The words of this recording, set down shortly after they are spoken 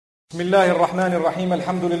بسم الله الرحمن الرحيم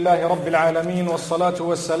الحمد لله رب العالمين والصلاة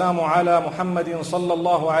والسلام على محمد صلى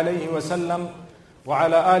الله عليه وسلم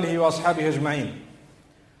وعلى آله وأصحابه أجمعين.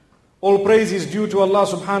 All praise is due to Allah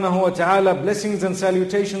subhanahu wa ta'ala. Blessings and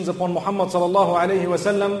salutations upon Muhammad sallallahu alayhi wa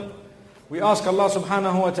sallam. We ask Allah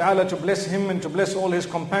subhanahu wa ta'ala to bless him and to bless all his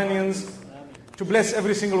companions, to bless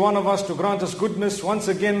every single one of us, to grant us goodness. Once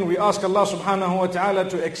again, we ask Allah subhanahu wa ta'ala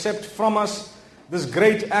to accept from us this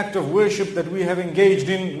great act of worship that we have engaged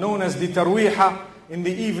in, known as the Tarweeha, in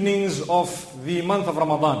the evenings of the month of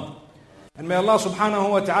Ramadan. And may Allah subhanahu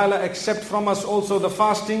wa ta'ala accept from us also the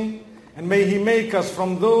fasting, and may He make us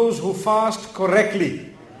from those who fast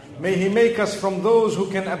correctly. May He make us from those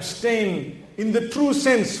who can abstain in the true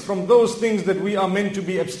sense from those things that we are meant to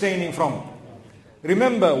be abstaining from.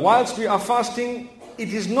 Remember, whilst we are fasting,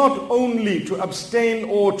 it is not only to abstain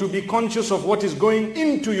or to be conscious of what is going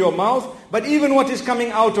into your mouth, but even what is coming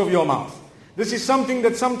out of your mouth. This is something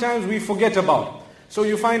that sometimes we forget about. So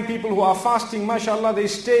you find people who are fasting, mashallah, they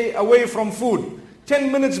stay away from food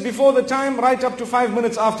 10 minutes before the time, right up to 5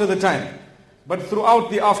 minutes after the time. But throughout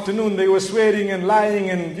the afternoon they were swearing and lying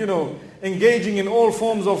and engaging in all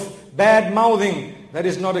forms of bad mouthing. That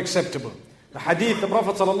is not acceptable. The hadith, the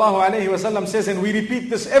Prophet ﷺ says, and we repeat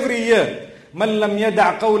this every year, من لم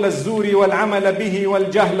يدع قول الزور والعمل به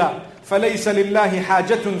والجهل فليس لله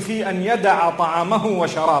حاجة في أن يدع طعامه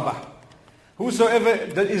وشرابه. Whosoever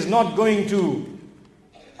that is not going to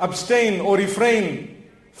abstain or refrain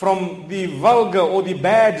from the vulgar or the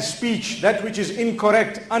bad speech, that which is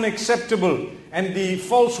incorrect, unacceptable, and the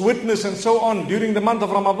false witness and so on during the month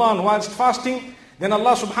of Ramadan whilst fasting, then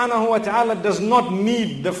Allah subhanahu wa ta'ala does not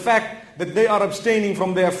need the fact that they are abstaining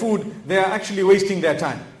from their food. They are actually wasting their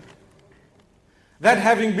time. That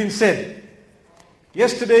having been said,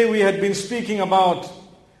 yesterday we had been speaking about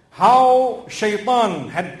how Shaitan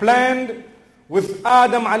had planned with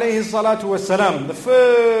Adam alayhi salatu wasalam, the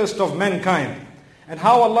first of mankind, and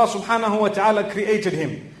how Allah subhanahu wa ta'ala created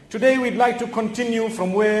him. Today we'd like to continue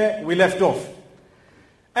from where we left off.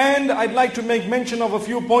 And I'd like to make mention of a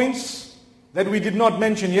few points that we did not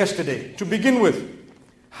mention yesterday. To begin with,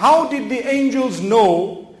 how did the angels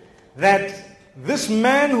know that this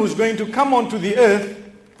man who's going to come onto the earth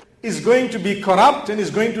is going to be corrupt and is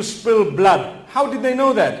going to spill blood? How did they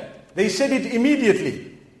know that? They said it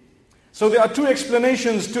immediately. So there are two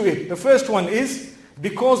explanations to it. The first one is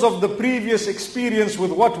because of the previous experience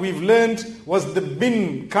with what we've learned was the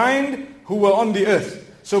bin kind who were on the earth.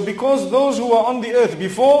 So because those who were on the earth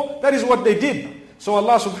before, that is what they did. So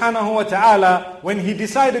Allah subhanahu wa ta'ala, when He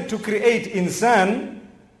decided to create insan,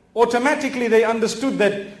 automatically they understood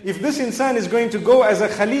that if this insan is going to go as a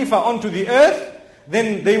khalifa onto the earth,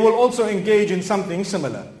 then they will also engage in something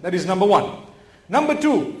similar. That is number one. Number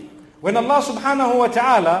two, when Allah subhanahu wa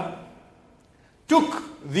ta'ala took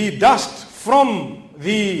the dust from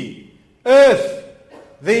the earth,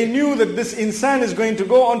 they knew that this insan is going to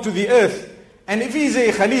go onto the earth. And if he's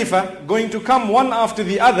a khalifa, going to come one after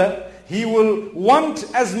the other, he will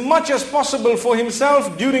want as much as possible for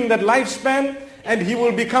himself during that lifespan, and he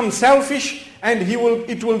will become selfish, and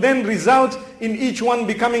it will then result in each one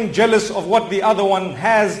becoming jealous of what the other one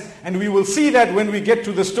has. And we will see that when we get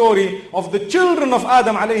to the story of the children of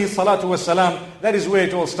Adam alayhi salatu wasalam. That is where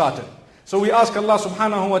it all started. So we ask Allah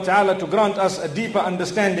subhanahu wa ta'ala to grant us a deeper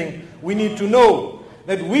understanding. We need to know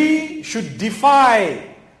that we should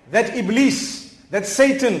defy that Iblis, that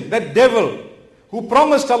Satan, that devil, who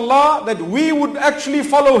promised Allah that we would actually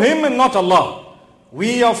follow him and not Allah.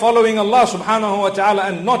 We are following Allah subhanahu wa ta'ala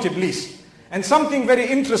and not Iblis. And something very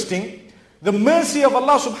interesting, the mercy of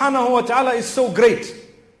Allah subhanahu wa ta'ala is so great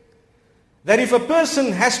that if a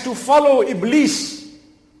person has to follow Iblis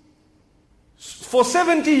for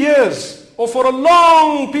 70 years or for a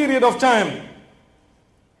long period of time,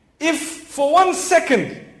 if for 1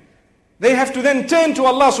 second they have to then turn to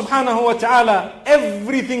Allah subhanahu wa ta'ala,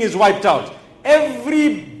 everything is wiped out.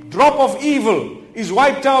 Every drop of evil is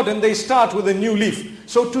wiped out and they start with a new leaf.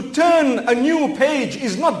 So to turn a new page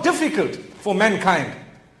is not difficult for mankind,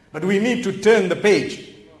 but we need to turn the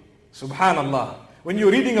page. Subhanallah. When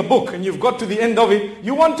you're reading a book and you've got to the end of it,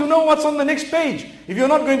 you want to know what's on the next page. If you're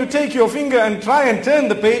not going to take your finger and try and turn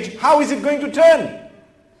the page, how is it going to turn?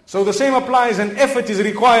 So the same applies, and effort is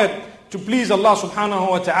required to please Allah subhanahu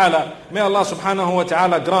wa ta'ala. May Allah subhanahu wa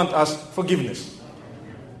ta'ala grant us forgiveness.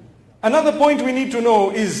 Another point we need to know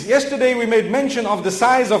is, yesterday we made mention of the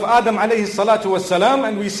size of Adam alayhi salatu wasalam,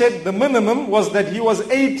 and we said the minimum was that he was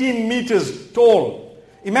 18 meters tall.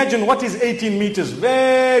 Imagine what is 18 meters,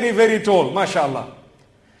 very, very tall, mashallah.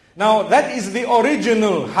 Now that is the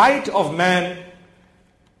original height of man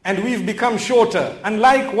and we've become shorter.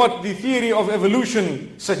 Unlike what the theory of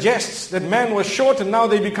evolution suggests, that man was short and now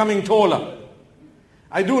they're becoming taller.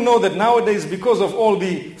 I do know that nowadays, because of all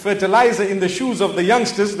the fertilizer in the shoes of the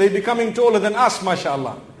youngsters, they're becoming taller than us,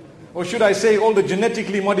 mashallah. Or should I say, all the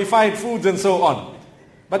genetically modified foods and so on.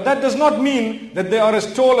 But that does not mean that they are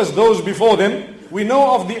as tall as those before them. We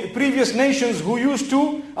know of the previous nations who used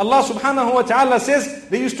to, Allah subhanahu wa ta'ala says,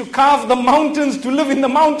 they used to carve the mountains to live in the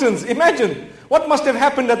mountains. Imagine what must have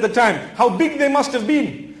happened at the time, how big they must have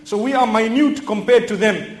been. So we are minute compared to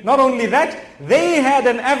them. Not only that, they had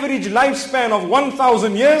an average lifespan of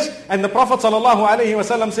 1,000 years, and the Prophet sallallahu alaihi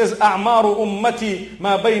wasallam says, أَعْمَارُ أُمَّتِي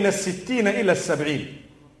مَا بَيْنَ السِّتِّينَ إِلَى السَّبْعِينَ.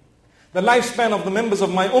 The lifespan of the members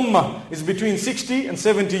of my ummah is between 60 and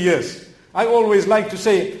 70 years. I always like to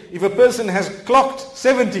say, if a person has clocked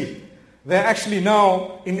 70, they're actually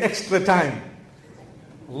now in extra time.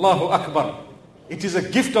 Allahu Akbar. It is a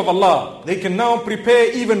gift of Allah. They can now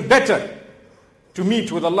prepare even better to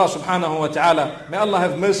meet with Allah subhanahu wa ta'ala. May Allah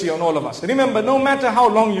have mercy on all of us. Remember, no matter how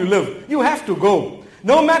long you live, you have to go.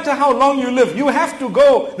 No matter how long you live, you have to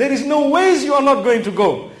go. There is no ways you are not going to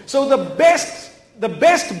go. So the best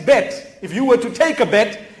bet, if you were to take a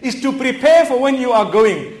bet, is to prepare for when you are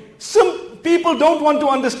going. Some people don't want to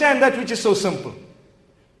understand that which is so simple.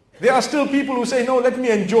 There are still people who say, no, let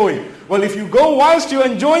me enjoy. Well, if you go whilst you're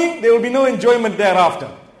enjoying, there will be no enjoyment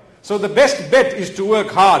thereafter. So the best bet is to work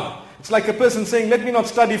hard. It's like a person saying, let me not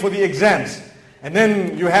study for the exams. And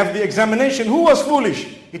then you have the examination. Who was foolish?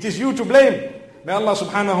 It is you to blame. May Allah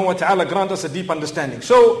subhanahu wa ta'ala grant us a deep understanding.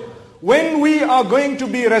 So, when we are going to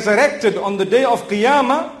be resurrected on the day of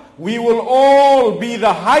Qiyamah, we will all be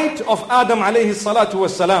the height of Adam alayhi salatu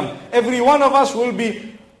wassalam. Every one of us will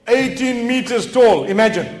be 18 meters tall.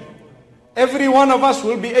 Imagine. Every one of us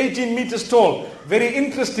will be 18 meters tall. Very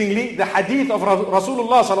interestingly, the hadith of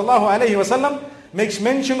Rasulullah sallallahu alayhi wasallam makes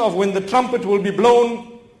mention of when the trumpet will be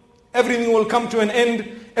blown, everything will come to an end,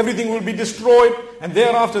 everything will be destroyed, and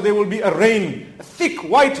thereafter there will be a rain, a thick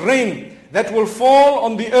white rain that will fall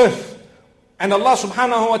on the earth. And Allah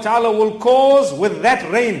subhanahu wa ta'ala will cause with that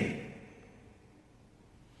rain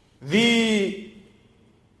the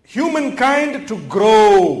humankind to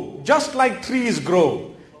grow, just like trees grow.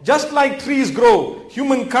 Just like trees grow,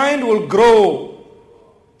 humankind will grow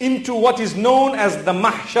into what is known as the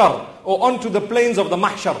mahshar, or onto the plains of the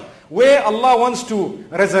mahshar, where Allah wants to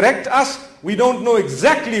resurrect us. We don't know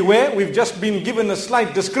exactly where, we've just been given a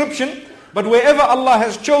slight description, but wherever Allah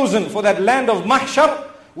has chosen for that land of mahshar,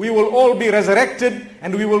 we will all be resurrected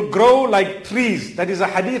and we will grow like trees. That is a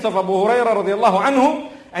hadith of Abu Hurairah radiallahu anhu,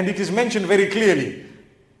 and it is mentioned very clearly.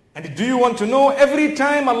 And do you want to know, every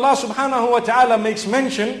time Allah subhanahu wa ta'ala makes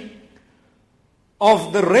mention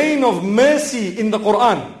of the rain of mercy in the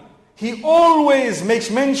Quran, He always makes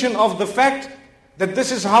mention of the fact that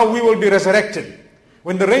this is how we will be resurrected.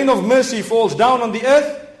 When the rain of mercy falls down on the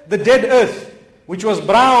earth, the dead earth, which was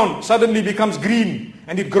brown, suddenly becomes green,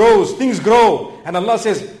 and it grows, things grow. And Allah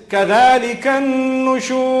says, كَذَلِكَ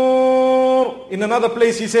النُّشُورُ. In another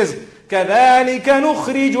place He says, كَذَلِكَ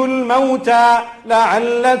نُخْرِجُ الْمَوْتَى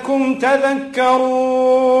لَعَلَّكُمْ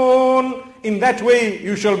تَذَكَّرُونَ. In that way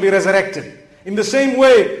you shall be resurrected. In the same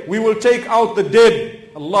way we will take out the dead.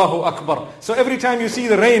 Allahu Akbar. So every time you see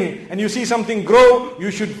the rain and you see something grow,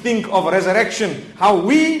 you should think of resurrection, how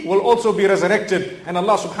we will also be resurrected. And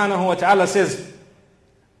Allah subhanahu wa ta'ala says,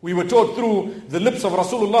 we were taught through the lips of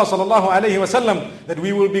Rasulullah sallallahu alayhi wasallam that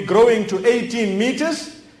we will be growing to 18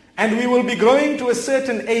 meters and we will be growing to a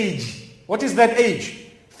certain age. What is that age?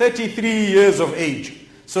 33 years of age.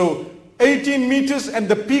 So 18 meters and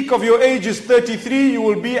the peak of your age is 33, you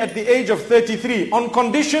will be at the age of 33 on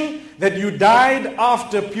condition that you died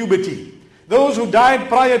after puberty. Those who died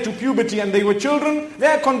prior to puberty and they were children,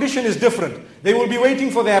 their condition is different. They will be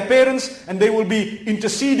waiting for their parents and they will be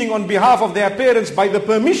interceding on behalf of their parents by the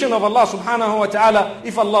permission of Allah subhanahu wa ta'ala,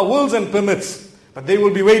 if Allah wills and permits. But they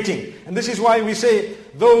will be waiting. And this is why we say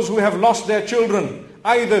those who have lost their children,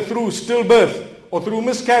 either through stillbirth or through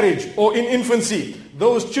miscarriage or in infancy,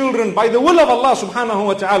 those children by the will of Allah subhanahu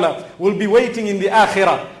wa ta'ala will be waiting in the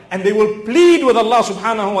akhirah. And they will plead with Allah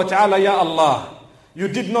subhanahu wa ta'ala, Ya Allah, you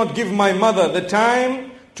did not give my mother the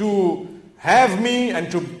time to have me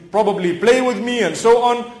and to probably play with me and so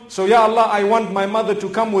on. So Ya Allah, I want my mother to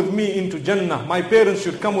come with me into Jannah. My parents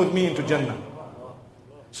should come with me into Jannah.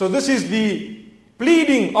 So this is the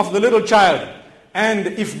pleading of the little child. And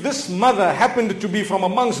if this mother happened to be from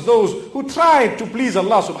amongst those who tried to please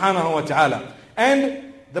Allah subhanahu wa ta'ala,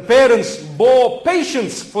 and the parents bore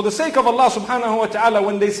patience for the sake of Allah subhanahu wa ta'ala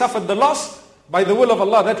when they suffered the loss, by the will of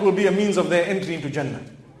Allah, that will be a means of their entry into Jannah.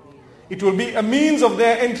 It will be a means of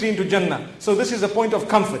their entry into Jannah. So this is a point of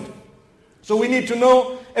comfort. So we need to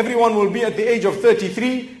know everyone will be at the age of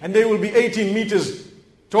 33 and they will be 18 meters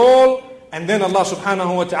tall, and then Allah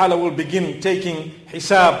subhanahu wa ta'ala will begin taking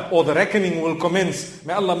hisab, or the reckoning will commence.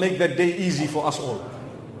 May Allah make that day easy for us all.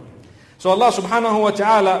 So Allah subhanahu wa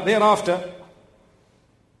ta'ala thereafter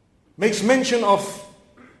makes mention of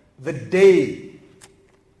the day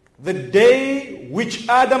which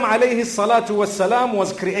Adam alayhi salatu was salam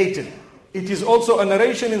was created. It is also a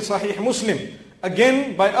narration in Sahih Muslim,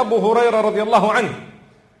 again by Abu Hurairah radiallahu anhu,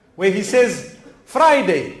 where he says,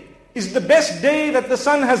 Friday is the best day that the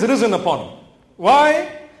sun has risen upon. Why?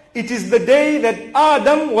 It is the day that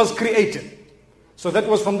Adam was created. So that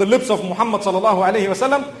was from the lips of Muhammad sallallahu alayhi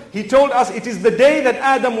wasallam. He told us it is the day that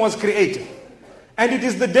Adam was created. And it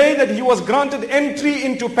is the day that he was granted entry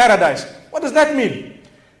into paradise. What does that mean?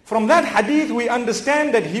 From that hadith we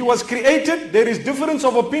understand that he was created. There is difference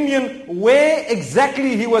of opinion where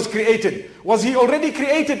exactly he was created. Was he already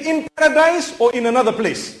created in paradise or in another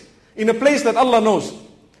place? In a place that Allah knows.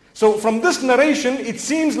 So from this narration it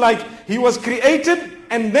seems like he was created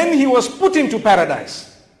and then he was put into paradise.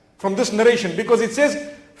 From this narration, because it says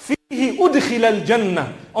فِيهِ أُدْخِلَ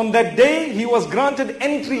الْجَنَّةِ, on that day he was granted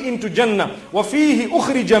entry into Jannah. وَفِيهِ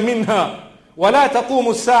أُخْرِجَ مِنْهَا وَلَا تَقُومُ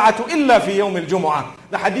السَّاعَةُ إِلَّا فِي يَوْمِ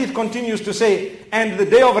الْجُمُعَةِ. The hadith continues to say, and the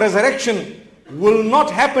day of resurrection will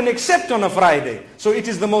not happen except on a Friday. So it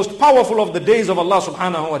is the most powerful of the days of Allah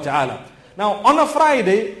subhanahu wa ta'ala. Now on a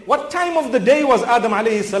Friday, what time of the day was Adam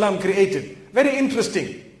alayhi salam created? Very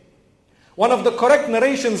interesting. One of the correct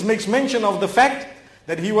narrations makes mention of the fact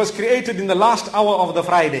that he was created in the last hour of the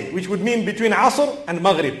Friday, which would mean between Asr and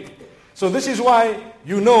Maghrib. So this is why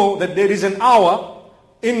you know that there is an hour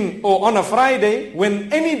on a Friday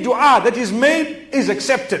when any dua that is made is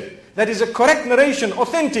accepted. That is a correct narration,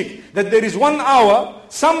 authentic, that there is 1 hour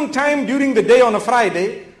sometime during the day on a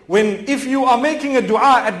Friday when if you are making a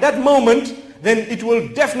dua at that moment, then it will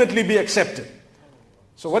definitely be accepted.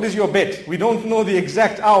 So what is your bet? We don't know the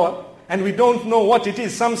exact hour and we don't know what it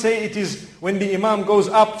is. Some say it is when the Imam goes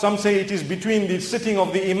up, some say it is between the sitting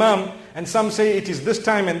of the Imam, and some say it is this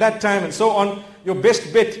time and that time and so on. Your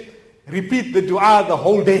best bet, repeat the dua the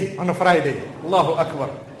whole day on a Friday. Allahu Akbar.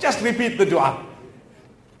 Just repeat the dua.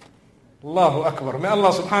 Allahu Akbar. May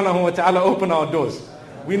Allah subhanahu wa ta'ala open our doors.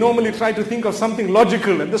 We normally try to think of something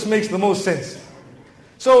logical and this makes the most sense.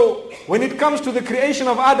 So when it comes to the creation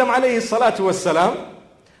of Adam alayhi salatu was salam,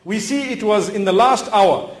 we see it was in the last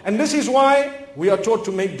hour. And this is why we are taught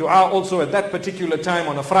to make dua also at that particular time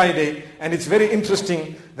on a Friday. And it's very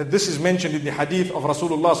interesting that this is mentioned in the hadith of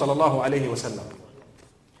Rasulullah sallallahu alayhi wa sallam.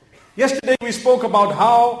 Yesterday we spoke about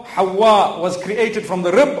how Hawa was created from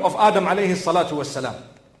the rib of Adam alayhi salatu was salam.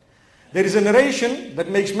 There is a narration that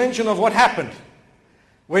makes mention of what happened.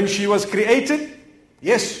 When she was created,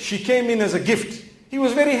 yes, she came in as a gift. He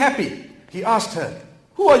was very happy. He asked her,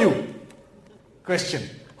 "Who are you?" Question.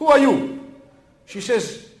 "Who are you?" She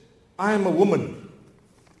says, "I am a woman."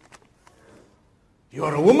 "You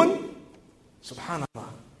are a woman?" Subhanallah.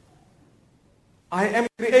 "I am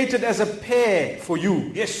created as a pair for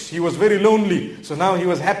you." Yes, he was very lonely, so now he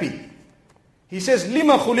was happy. He says,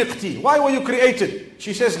 "Lima khuliqti?" Why were you created?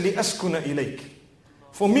 She says, "Li askuna ilayk."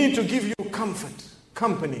 For me to give you comfort,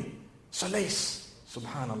 company, solace.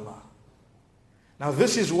 Subhanallah. Now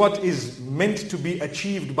this is what is meant to be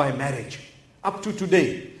achieved by marriage. Up to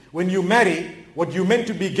today, when you marry, what you meant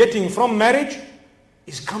to be getting from marriage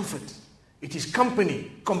is comfort. It is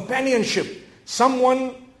company, companionship.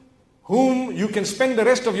 Someone whom you can spend the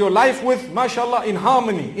rest of your life with, mashallah, in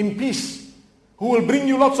harmony, in peace. Who will bring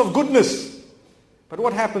you lots of goodness. But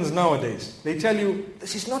what happens nowadays? They tell you,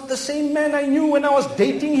 "This is not the same man I knew when I was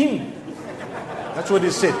dating him." That's what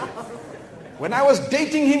is said. "When I was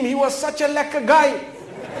dating him, he was such a lekker guy."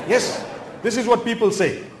 Yes, this is what people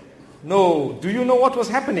say. No, do you know what was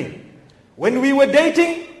happening? When we were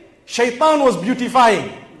dating, shaitan was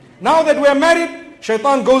beautifying. Now that we are married,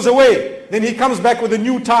 shaitan goes away. Then he comes back with a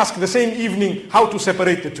new task the same evening, how to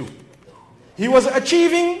separate the two. He was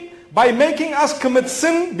achieving by making us commit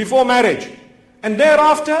sin before marriage. And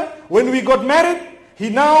thereafter, when we got married, he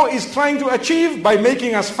now is trying to achieve by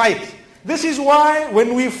making us fight. This is why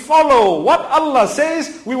when we follow what Allah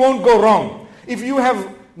says, we won't go wrong. If you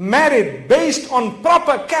have married based on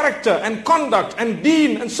proper character and conduct and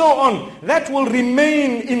deen and so on, that will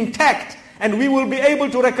remain intact and we will be able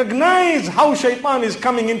to recognize how shaitan is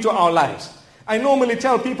coming into our lives. I normally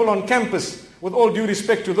tell people on campus, with all due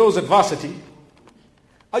respect to those at varsity,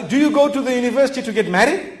 "Do you go to the university to get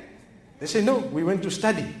married?" They say, "No, we went to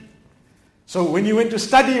study." So when you went to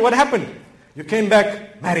study, what happened? You came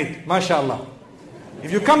back married, mashallah.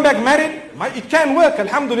 If you come back married, it can work,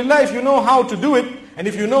 alhamdulillah, if you know how to do it, and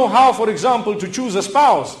if you know how, for example, to choose a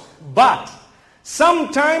spouse. But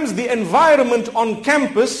sometimes the environment on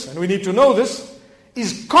campus, and we need to know this,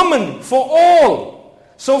 is common for all.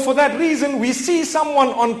 So for that reason, we see someone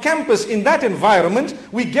on campus in that environment,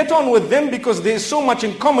 we get on with them because there is so much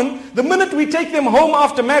in common. The minute we take them home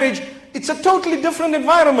after marriage, it's a totally different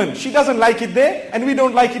environment. She doesn't like it there, and we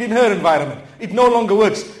don't like it in her environment. It no longer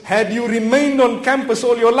works. Had you remained on campus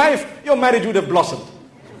all your life, your marriage would have blossomed.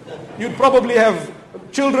 You'd probably have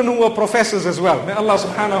children who were professors as well. May Allah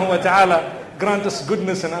subhanahu wa ta'ala grant us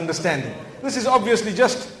goodness and understanding. This is obviously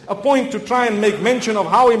just a point to try and make mention of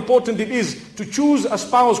how important it is to choose a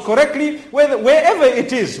spouse correctly, wherever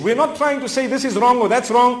it is. We're not trying to say this is wrong or that's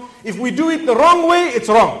wrong. If we do it the wrong way, it's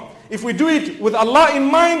wrong. If we do it with Allah in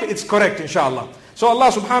mind, it's correct, inshallah. So Allah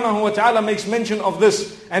subhanahu wa ta'ala makes mention of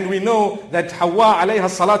this, and we know that Hawa alayha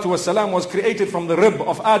salatu wasalam was created from the rib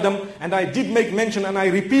of Adam, and I did make mention, and I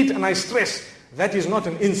repeat and I stress, that is not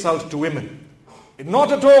an insult to women.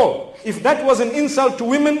 Not at all. If that was an insult to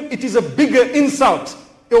women, it is a bigger insult.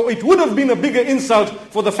 It would have been a bigger insult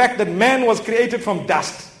for the fact that man was created from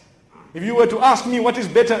dust. If you were to ask me what is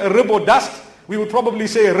better, a rib or dust, we would probably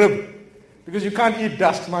say a rib. Because you can't eat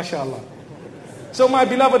dust, mashallah. So my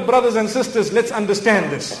beloved brothers and sisters, let's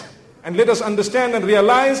understand this. And let us understand and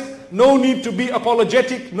realize, no need to be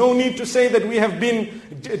apologetic, no need to say that we have been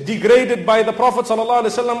degraded by the Prophet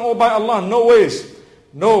ﷺ or by Allah. No ways.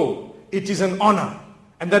 No. It is an honor.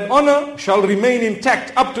 And that honor shall remain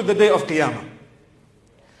intact up to the day of Qiyamah.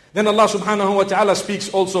 Then Allah subhanahu wa ta'ala speaks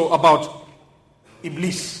also about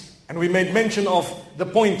Iblis. And we made mention of the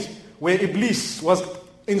point where Iblis was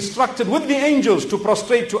instructed with the angels to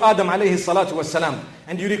prostrate to Adam alayhi salatu wasalam.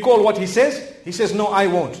 And you recall what he says? He says, no, I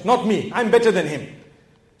won't. Not me. I'm better than him.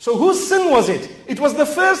 So whose sin was it? It was the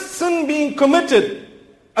first sin being committed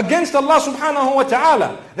against Allah subhanahu wa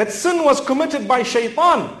ta'ala. That sin was committed by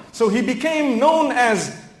shaitan. So he became known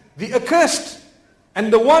as the accursed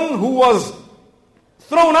and the one who was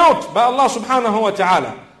thrown out by Allah subhanahu wa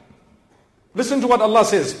ta'ala. Listen to what Allah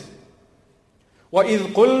says.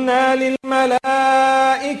 وَإِذْ قُلْنَا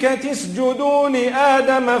لِلْمَلَائِكَةِ اسْجُدُوا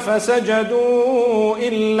لِآدَمَ فَسَجَدُوا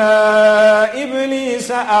إِلَّا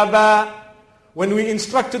إِبْلِيسَ أَبَى. When we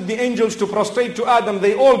instructed the angels to prostrate to Adam,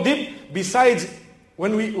 they all did, besides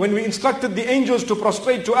When we instructed the angels to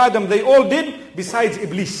prostrate to Adam, they all did, besides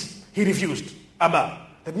Iblis. He refused. Abba.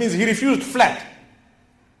 That means he refused flat.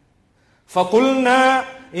 فَقُلْنَا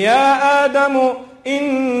يَا آدَمُ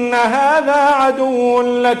إِنَّ هَذَا عَدُوٌّ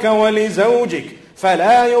لَكَ وَلِزَوْجِكَ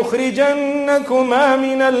فَلَا يُخْرِجَنَّكُمَا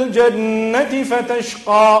مِنَ الْجَنَّةِ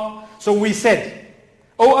فَتَشْقَى. So we said,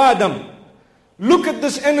 O Adam, look at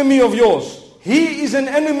this enemy of yours. He is an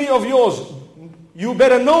enemy of yours. You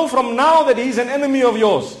better know from now that he's an enemy of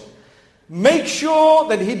yours. Make sure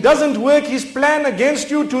that he doesn't work his plan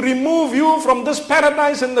against you to remove you from this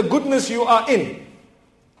paradise and the goodness you are in.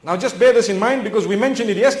 Now just bear this in mind because we mentioned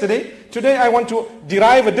it yesterday. Today I want to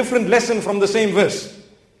derive a different lesson from the same verse.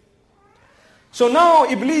 So now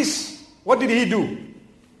Iblis, what did he do?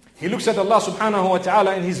 He looks at Allah subhanahu wa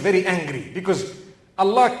ta'ala and he's very angry because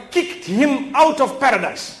Allah kicked him out of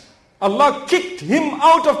paradise. Allah kicked him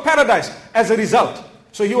out of paradise as a result.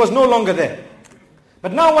 So he was no longer there.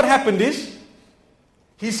 But now what happened is,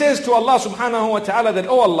 he says to Allah subhanahu wa ta'ala that,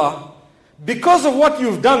 oh Allah, because of what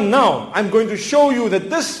you've done now, I'm going to show you that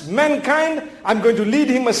this mankind, I'm going to lead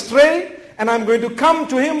him astray, and I'm going to come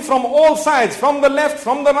to him from all sides, from the left,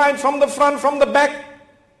 from the right, from the front, from the back,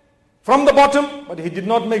 from the bottom. But he did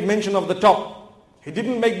not make mention of the top. He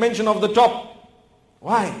didn't make mention of the top.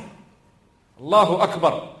 Why? Allahu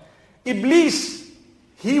Akbar. Iblis,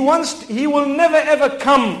 he will never ever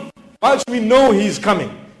come whilst we know he is coming.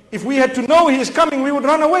 If we had to know he is coming, we would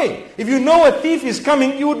run away. If you know a thief is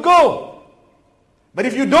coming, you would go. But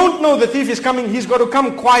if you don't know the thief is coming, he's got to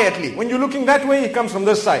come quietly. When you're looking that way, he comes from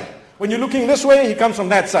this side. When you're looking this way, he comes from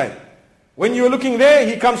that side. When you're looking there,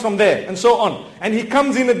 he comes from there, and so on. And he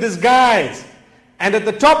comes in a disguise. And at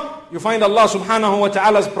the top, you find Allah subhanahu wa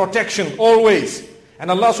ta'ala's protection always. And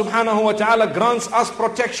Allah subhanahu wa ta'ala grants us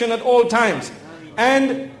protection at all times.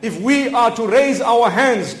 And if we are to raise our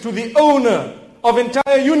hands to the owner of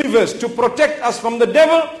entire universe to protect us from the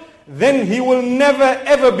devil, then he will never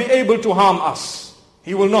ever be able to harm us.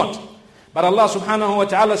 He will not. But Allah subhanahu wa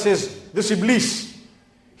ta'ala says, this Iblis,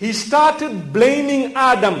 he started blaming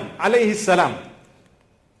Adam alayhi salam.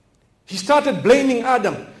 He started blaming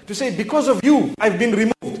Adam to say, because of you, I've been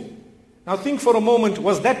removed. Now think for a moment,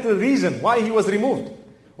 was that the reason why he was removed?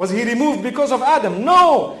 Was he removed because of Adam?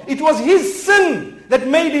 No, it was his sin that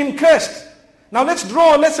made him cursed. Now let's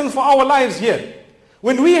draw a lesson for our lives here.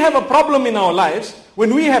 When we have a problem in our lives,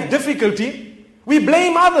 when we have difficulty, we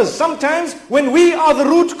blame others. Sometimes when we are the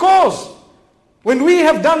root cause, when we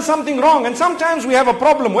have done something wrong, and sometimes we have a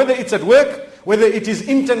problem, whether it's at work, whether it is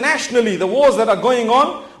internationally, the wars that are going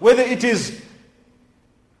on, whether it is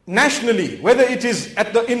nationally, whether it is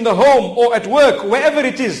in the home or at work, wherever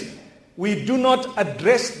it is, we do not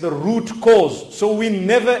address the root cause. So we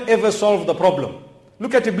never ever solve the problem.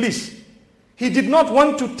 Look at Iblis. He did not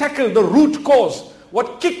want to tackle the root cause.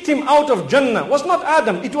 What kicked him out of Jannah was not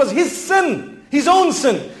Adam, it was his sin, his own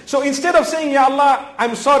sin. So instead of saying, Ya Allah,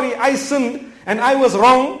 I'm sorry, I sinned and I was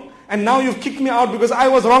wrong, and now you've kicked me out because I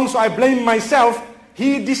was wrong, so I blame myself,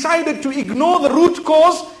 he decided to ignore the root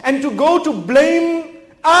cause and to go to blame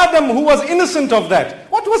Adam, who was innocent of that.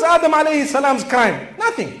 What was Adam alayhi salam's crime?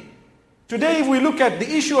 Nothing. Today, if we look at the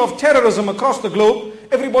issue of terrorism across the globe,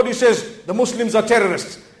 everybody says the Muslims are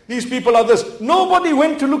terrorists. These people are this. Nobody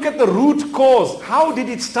went to look at the root cause. How did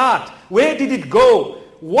it start? Where did it go?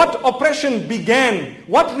 What oppression began?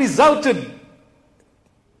 What resulted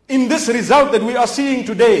in this result that we are seeing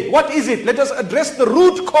today? What is it? Let us address the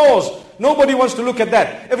root cause. Nobody wants to look at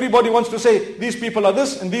that. Everybody wants to say, these people are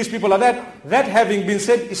this and these people are that. That having been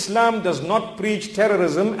said, Islam does not preach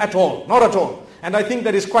terrorism at all. Not at all. And I think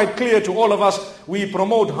that is quite clear to all of us. We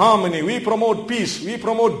promote harmony, we promote peace, we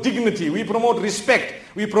promote dignity, we promote respect,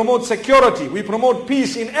 we promote security, we promote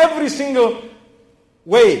peace in every single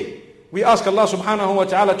way. We ask Allah subhanahu wa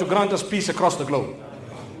ta'ala to grant us peace across the globe.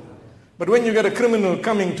 But when you get a criminal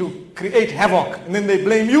coming to create havoc and then they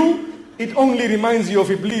blame you, it only reminds you of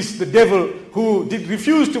Iblis, the devil, who did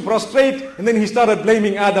refuse to prostrate, and then he started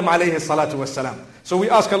blaming Adam alayhi salatu wassalam. So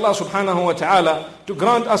we ask Allah subhanahu wa ta'ala to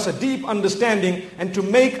grant us a deep understanding and to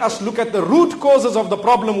make us look at the root causes of the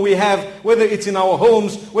problem we have, whether it's in our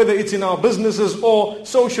homes, whether it's in our businesses or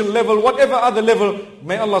social level, whatever other level.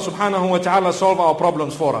 May Allah subhanahu wa ta'ala solve our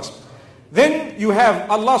problems for us. Then you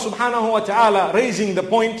have Allah subhanahu wa ta'ala raising the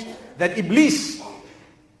point that Iblis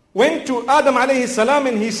went to Adam alayhi salam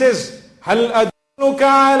and he says, هل أدلك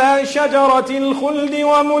على شجرة الخلد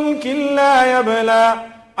وملك لا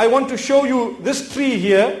يبلى. I want to show you this tree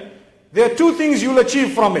here. There are two things you'll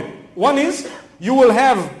achieve from it. One is you will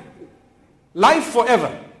have life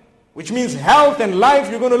forever, which means health and life,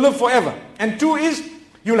 you're going to live forever. And two is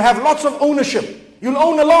you'll have lots of ownership. You'll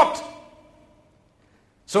own a lot.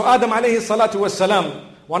 So Adam alayhi salatu was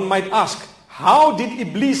salam, one might ask, how did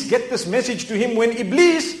Iblis get this message to him when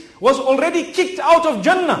Iblis was already kicked out of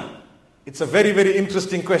Jannah? It's a very, very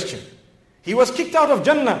interesting question. He was kicked out of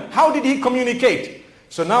Jannah. How did he communicate?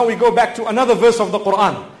 So now we go back to another verse of the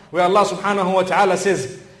Quran where Allah subhanahu wa ta'ala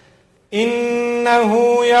says, إِنَّهُ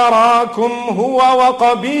يَرَاكُمْ هُوَ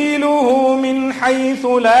وَقَبِيلُهُ مِنْ حَيْثُ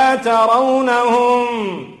لَا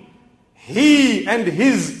تَرَوْنَهُمْ. He and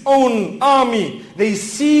his own army, they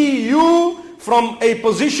see you from a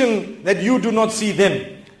position that you do not see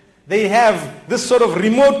them. They have this sort of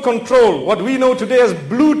remote control, what we know today as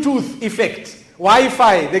Bluetooth effect.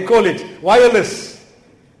 Wi-Fi, they call it, wireless.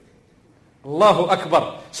 Allahu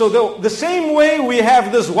Akbar. So the same way we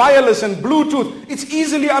have this wireless and Bluetooth, it's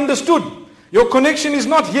easily understood. Your connection is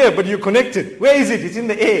not here, but you're connected. Where is it? It's in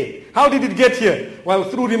the air. How did it get here? Well,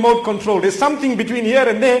 through remote control. There's something between here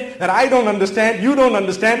and there that I don't understand, you don't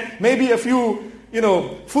understand. Maybe a few,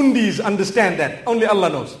 fundis understand that. Only Allah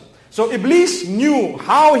knows. So Iblis knew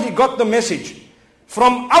how he got the message.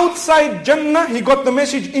 From outside Jannah, he got the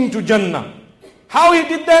message into Jannah. How he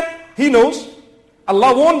did that, he knows.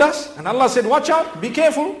 Allah warned us, and Allah said, watch out, be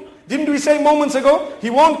careful. Didn't we say moments ago, he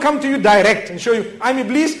won't come to you direct and show you, I'm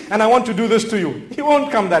Iblis and I want to do this to you. He won't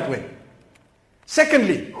come that way.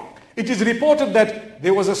 Secondly, it is reported that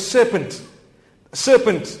there was a serpent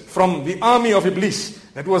from the army of Iblis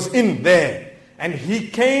that was in there, and he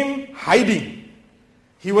came hiding.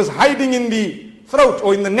 He was hiding in the throat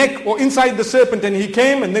or in the neck or inside the serpent, and he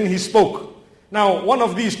came and then he spoke. Now, one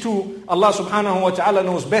of these two, Allah subhanahu wa ta'ala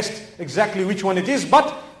knows best exactly which one it is, but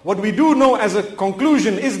what we do know as a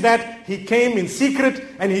conclusion is that he came in secret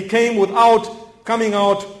and he came without coming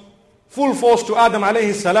out full force to Adam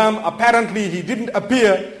alayhi salam. Apparently he didn't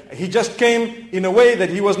appear, he just came in a way that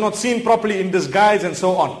he was not seen properly, in disguise and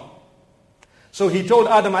so on. So he told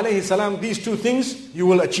Adam alayhi salam, these two things you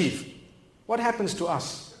will achieve. What happens to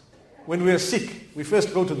us? When we are sick, we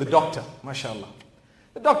first go to the doctor, mashallah.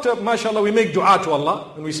 The doctor, mashallah, we make dua to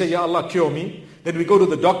Allah and we say, Ya Allah, cure me. Then we go to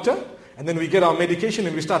the doctor and then we get our medication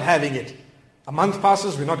and we start having it. A month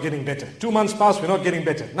passes, we're not getting better. 2 months pass, we're not getting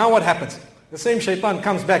better. Now what happens? The same shaitan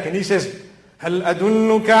comes back and he says, هَلْ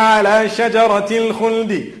أَدُلُّكَ عَلَى شَجَرَةِ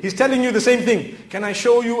الْخُلْدِ. He's telling you the same thing. Can I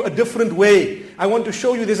show you a different way? I want to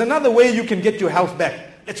show you there's another way you can get your health back.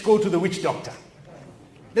 Let's go to the witch doctor.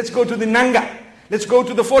 Let's go to the Nanga. Let's go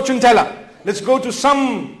to the fortune teller. Let's go to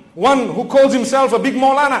someone who calls himself a big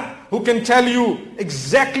Maulana, who can tell you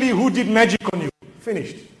exactly who did magic on you.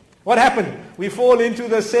 Finished. What happened? We fall into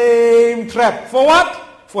the same trap. For what?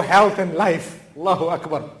 For health and life. Allahu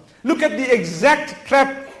Akbar. Look at the exact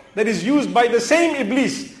trap that is used by the same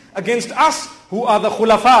Iblis against us who are the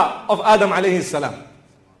khulafa of Adam alayhi salam.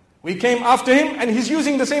 We came after him and he's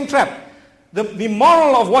using the same trap. The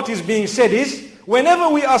moral of what is being said is, whenever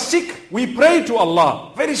we are sick, we pray to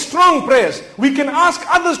Allah. Very strong prayers. We can ask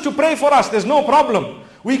others to pray for us. There's no problem.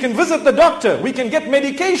 We can visit the doctor. We can get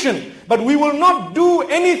medication. But we will not do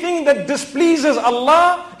anything that displeases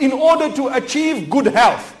Allah in order to achieve good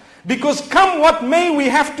health. Because come what may, we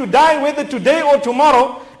have to die, whether today or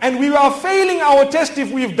tomorrow. And we are failing our test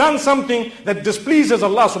if we've done something that displeases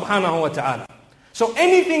Allah subhanahu wa ta'ala. So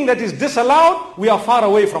anything that is disallowed, we are far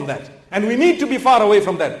away from that. And we need to be far away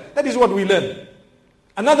from that. That is what we learn.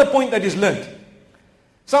 Another point that is learned.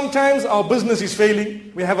 Sometimes our business is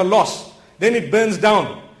failing, we have a loss. Then it burns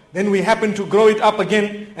down. Then we happen to grow it up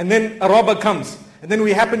again, and then a robber comes. And then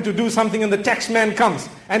we happen to do something and the tax man comes.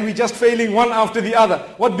 And we're just failing one after the other.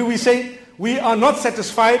 What do we say? We are not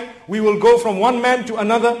satisfied. We will go from one man to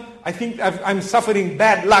another. I think I'm suffering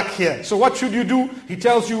bad luck here. So what should you do? He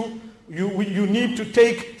tells you, you need to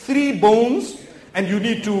take 3 bones and you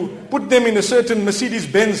need to put them in a certain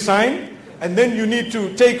Mercedes-Benz sign, and then you need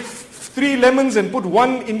to take 3 lemons and put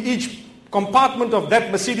 1 in each compartment of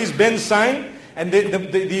that Mercedes-Benz sign, and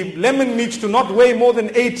the lemon needs to not weigh more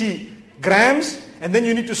than 80 grams, and then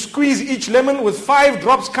you need to squeeze each lemon with 5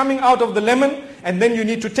 drops coming out of the lemon, and then you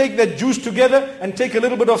need to take that juice together and take a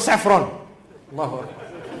little bit of saffron. Allahu Akbar.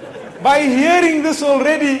 By hearing this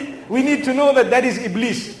already, we need to know that that is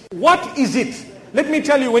Iblis. What is it? Let me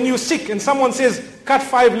tell you, when you're sick and someone says, cut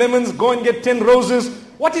 5 lemons, go and get 10 roses,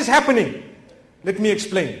 what is happening? Let me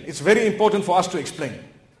explain. It's very important for us to explain.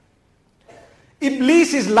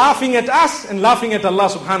 Iblis is laughing at us and laughing at Allah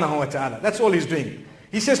subhanahu wa ta'ala. That's all he's doing.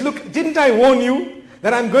 He says, look, didn't I warn you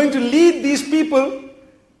that I'm going to lead these people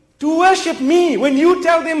to worship me? When you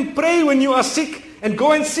tell them pray when you are sick and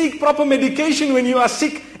go and seek proper medication when you are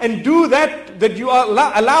sick and do that you are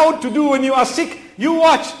allowed to do when you are sick, you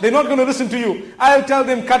watch. They're not going to listen to you. I'll tell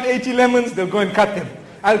them cut 80 lemons, they'll go and cut them.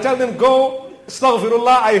 I'll tell them go,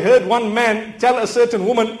 astaghfirullah. I heard one man tell a certain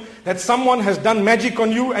woman that someone has done magic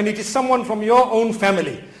on you and it is someone from your own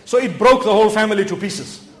family. So it broke the whole family to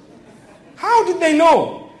pieces. How did they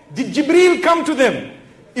know? Did Jibreel come to them?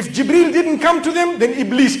 If Jibreel didn't come to them, then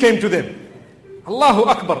Iblis came to them. Allahu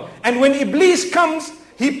Akbar. And when Iblis comes,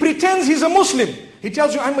 he pretends he's a Muslim. He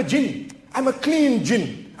tells you, I'm a jinn. I'm a clean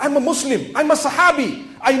jinn. I'm a Muslim. I'm a Sahabi.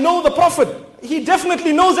 I know the Prophet. He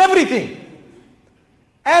definitely knows everything.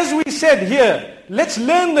 As we said here, let's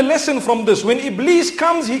learn the lesson from this. When Iblis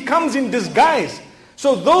comes, he comes in disguise.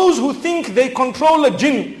 So those who think they control a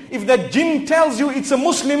jinn, if that jinn tells you it's a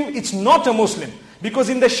Muslim, it's not a Muslim. Because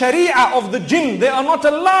in the Sharia of the jinn, they are not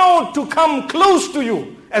allowed to come close to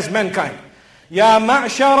you as mankind. Ya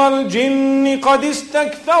ma'shar al-jinn qad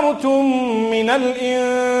istakthartum min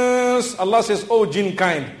al-ins. Allah says, oh jinn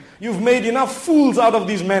kind, you've made enough fools out of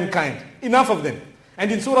these mankind. Enough of them.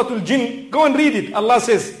 And in Surah Al-Jinn, go and read it. Allah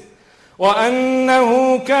says,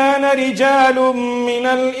 وَأَنَّهُ كَانَ رِجَالٌ مِّنَ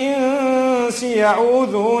الْإِنسِ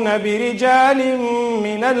يَعُوذُونَ بِرِجَالٍ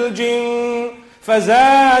مِّنَ الْجِنِّ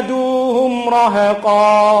فَزَادُوهُمْ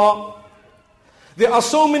رَهَقًا. There are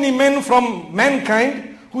so many men from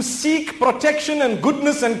mankind who seek protection and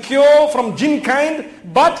goodness and cure from jinn kind,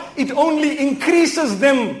 but it only increases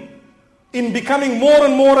them in becoming more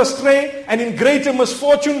and more astray and in greater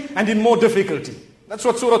misfortune and in more difficulty. That's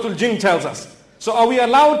what Surah Al-Jinn tells us. So are we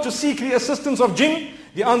allowed to seek the assistance of jinn?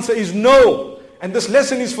 The answer is no. And this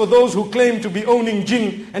lesson is for those who claim to be owning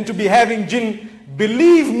jinn and to be having jinn.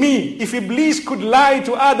 Believe me, if Iblis could lie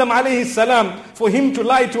to Adam alayhi salam, for him to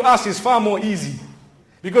lie to us is far more easy.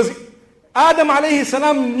 Because Adam alayhi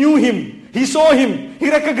salam knew him. He saw him. He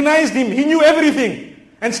recognized him. He knew everything.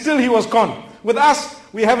 And still he was gone. With us,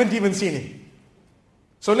 we haven't even seen him.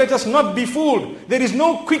 So let us not be fooled. There is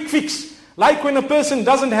no quick fix. Like when a person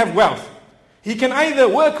doesn't have wealth. He can either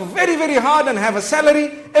work very, very hard and have a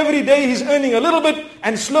salary. Every day he's earning a little bit,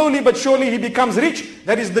 and slowly but surely he becomes rich.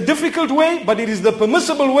 That is the difficult way, but it is the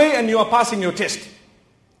permissible way, and you are passing your test.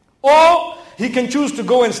 Or he can choose to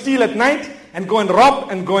go and steal at night and go and rob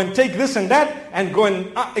and go and take this and that and go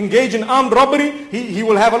and engage in armed robbery. He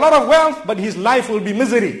will have a lot of wealth, but his life will be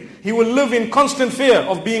misery. He will live in constant fear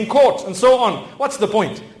of being caught and so on. What's the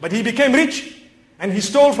point? But he became rich and he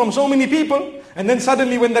stole from so many people. And then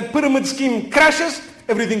suddenly when that pyramid scheme crashes,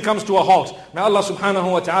 everything comes to a halt. May Allah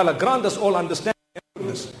subhanahu wa ta'ala grant us all understanding and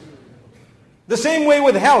goodness. The same way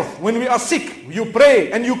with health. When we are sick, you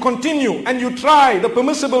pray and you continue and you try the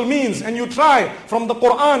permissible means and you try from the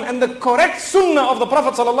Quran and the correct sunnah of the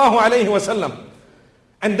Prophet ﷺ.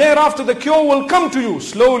 And thereafter the cure will come to you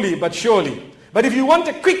slowly but surely. But if you want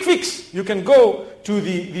a quick fix, you can go to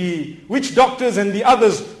the witch doctors and the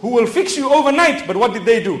others who will fix you overnight. But what did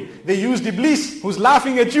they do? They used Iblis, who's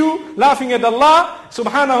laughing at you, laughing at Allah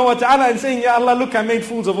subhanahu wa ta'ala and saying, Ya Allah, look, I made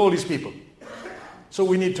fools of all these people. So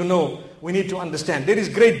we need to know, we need to understand. There is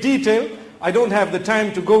great detail. I don't have the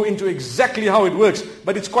time to go into exactly how it works,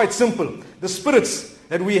 but it's quite simple. The spirits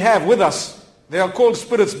that we have with us, they are called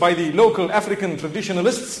spirits by the local African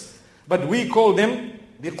traditionalists, but we call them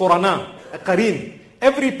the Qurana, a Qareen.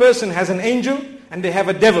 Every person has an angel and they have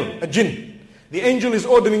a devil, a jinn. The angel is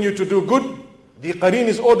ordering you to do good, the Qareen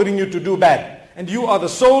is ordering you to do bad. And you are the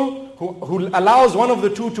soul who allows one of the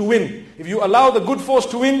two to win. If you allow the good force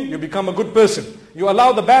to win, you become a good person. You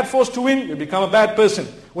allow the bad force to win, you become a bad person.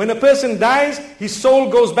 When a person dies, his soul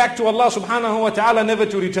goes back to Allah subhanahu wa ta'ala, never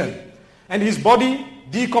to return. And his body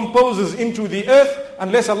decomposes into the earth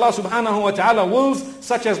unless Allah subhanahu wa ta'ala wills,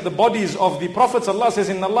 such as the bodies of the prophets. Allah says,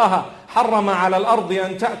 Inna Allah harrama ala al-ardi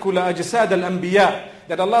an ta'kula ajsad al-anbiya.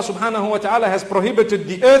 That Allah subhanahu wa ta'ala has prohibited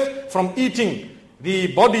the earth from eating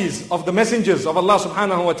the bodies of the messengers of Allah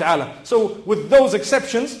subhanahu wa ta'ala. So with those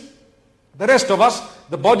exceptions, the rest of us,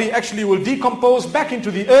 the body actually will decompose back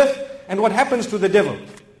into the earth. And what happens to the devil?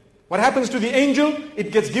 What happens to the angel?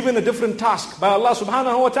 It gets given a different task by Allah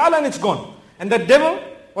subhanahu wa ta'ala and it's gone. And that devil,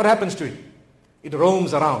 what happens to it? It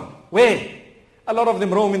roams around. Where? A lot of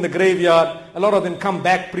them roam in the graveyard. A lot of them come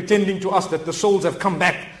back pretending to us that the souls have come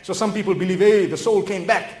back. So some people believe, hey, the soul came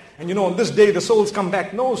back. And you know, on this day the souls come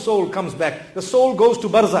back. No soul comes back. The soul goes to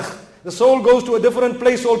barzakh. The soul goes to a different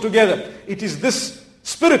place altogether. It is this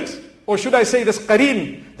spirit, or should I say this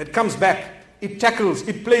qareen, that comes back. It tackles,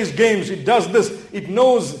 it plays games, it does this. It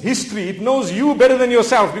knows history, it knows you better than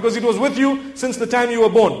yourself because it was with you since the time you were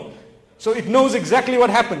born. So it knows exactly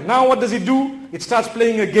what happened. Now what does it do? It starts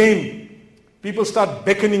playing a game. People start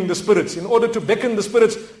beckoning the spirits. In order to beckon the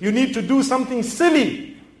spirits, you need to do something silly.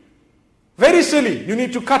 Very silly. You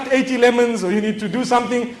need to cut 80 lemons or you need to do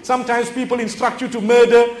something. Sometimes people instruct you to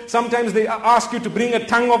murder. Sometimes they ask you to bring a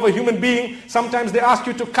tongue of a human being. Sometimes they ask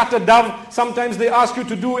you to cut a dove. Sometimes they ask you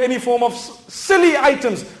to do any form of silly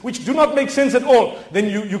items which do not make sense at all. Then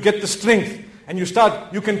you get the strength and you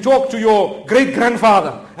can talk to your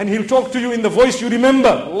great-grandfather and he'll talk to you in the voice you remember.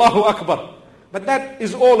 Allahu Akbar. But that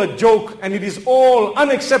is all a joke and it is all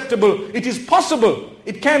unacceptable. It is possible.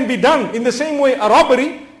 It can be done. In the same way a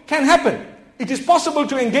robbery can happen. It is possible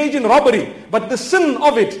to engage in robbery, but the sin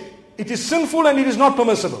of it is sinful and it is not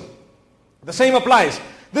permissible. The same applies.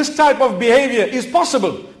 This type of behavior is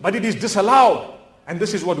possible, but it is disallowed. And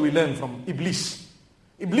this is what we learn from Iblis.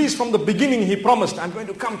 Iblis from the beginning, he promised, I'm going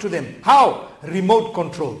to come to them. How? Remote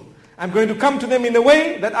control. I'm going to come to them in a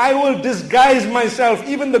way that I will disguise myself.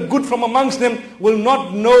 Even the good from amongst them will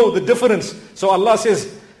not know the difference. So Allah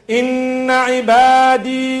says, Inna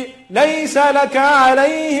ibadi laysa laka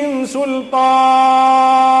alayhim sultan.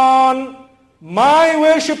 My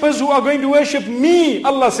worshippers who are going to worship me,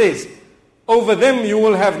 Allah says, over them you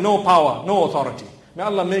will have no power, no authority. May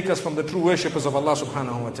Allah make us from the true worshippers of Allah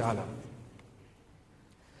subhanahu wa ta'ala.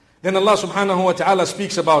 Then Allah subhanahu wa ta'ala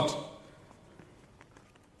speaks about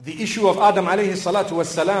the issue of Adam alayhi salatu was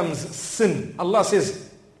salam's sin. Allah says,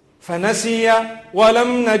 فَنَسِيَ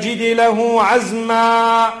وَلَمْ نَجِدِ لَهُ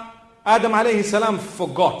عَزْمًا. Adam alayhi salam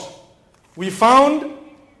forgot. We found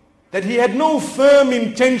that he had no firm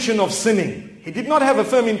intention of sinning. He did not have a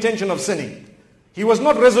firm intention of sinning. He was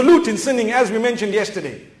not resolute in sinning as we mentioned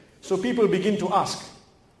yesterday. So people begin to ask.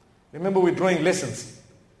 Remember we're drawing lessons.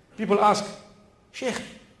 People ask, Sheikh,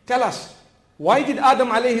 tell us, why did Adam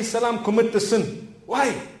alayhi salam commit the sin?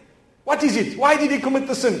 Why? What is it? Why did he commit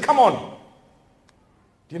the sin? Come on.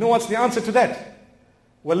 Do you know what's the answer to that?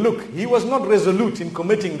 Well, look, he was not resolute in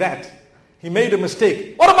committing that. He made a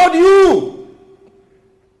mistake. What about you?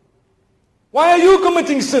 Why are you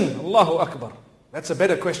committing sin? Allahu Akbar. That's a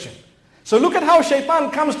better question. So look at how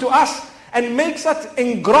shaitan comes to us and makes us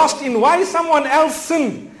engrossed in why someone else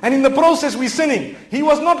sinned. And in the process we're sinning. He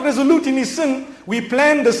was not resolute in his sin. We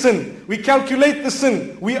plan the sin. We calculate the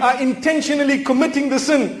sin. We are intentionally committing the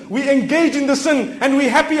sin. We engage in the sin. And we're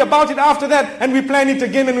happy about it after that. And we plan it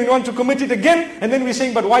again and we want to commit it again. And then we're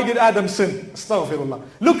saying, but why did Adam sin? Astaghfirullah.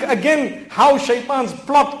 Look again how shaitan's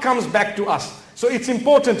plot comes back to us. So it's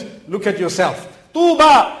important. Look at yourself.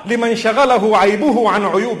 طُوبَى لِمَنْ شَغَلَهُ عَيْبُهُ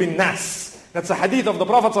عَنْ عُيُوبِ النَّاسِ. That's a hadith of the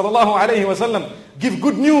Prophet ﷺ. Give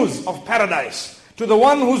good news of paradise to the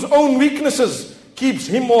one whose own weaknesses keeps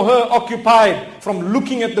him or her occupied from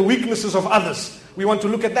looking at the weaknesses of others. We want to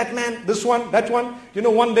look at that man, this one, that one. You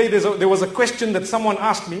know, one day there was a question that someone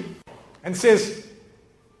asked me and says,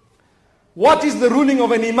 what is the ruling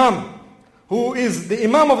of an imam who is the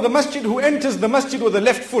imam of the masjid who enters the masjid with the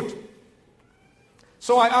left foot?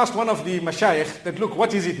 So I asked one of the mashayikh that, look,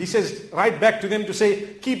 what is it? He says, write back to them to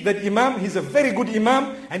say, keep that imam, he's a very good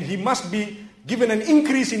imam and he must be given an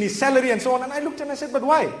increase in his salary and so on. And I looked and I said, but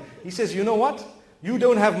why? He says, you know what? You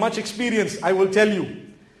don't have much experience, I will tell you.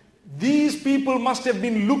 These people must have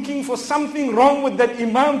been looking for something wrong with that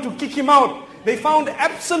imam to kick him out. They found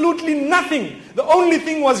absolutely nothing. The only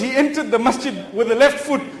thing was he entered the masjid with the left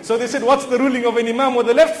foot. So they said, what's the ruling of an imam with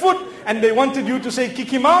the left foot? And they wanted you to say, kick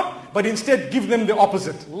him out, but instead give them the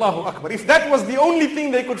opposite. Allahu Akbar. If that was the only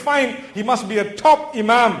thing they could find, he must be a top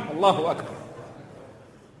imam. Allahu Akbar.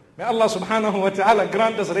 May Allah subhanahu wa ta'ala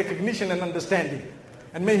grant us recognition and understanding.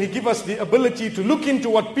 And may He give us the ability to look into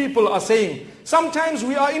what people are saying. Sometimes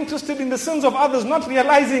we are interested in the sins of others, not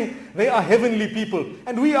realizing they are heavenly people.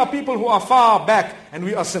 And we are people who are far back and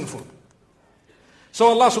we are sinful. So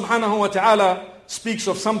Allah subhanahu wa ta'ala speaks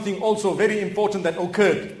of something also very important that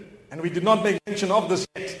occurred. And we did not make mention of this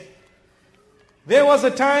yet. There was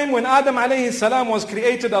a time when Adam alayhi salam was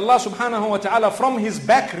created. Allah subhanahu wa ta'ala from his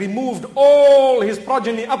back removed all his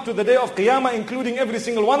progeny up to the day of Qiyamah, including every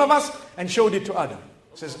single one of us, and showed it to Adam.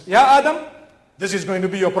 Says, Ya Adam, this is going to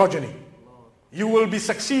be your progeny. You will be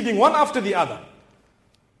succeeding one after the other.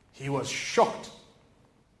 He was shocked.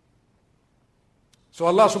 So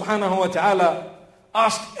Allah subhanahu wa ta'ala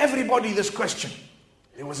asked everybody this question.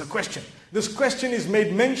 There was a question. This question is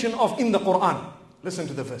made mention of in the Quran. Listen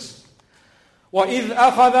to the verse. وَإِذْ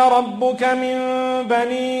أَخَذَ رَبُّكَ مِنْ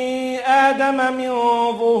بَنِي آدَمَ مِنْ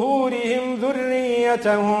ظُهُورِهِمْ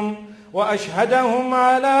ذُرِّيَّتَهُمْ وأشهدهم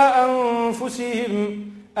على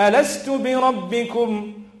أنفسهم ألست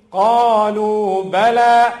بربكم قالوا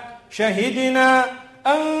بلى شهدنا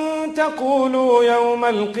أن تقولوا يوم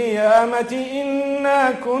القيامة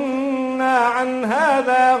إنا كنا عن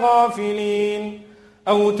هذا غافلين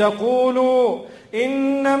أو تقولوا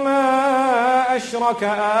إنما أشرك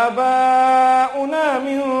آباؤنا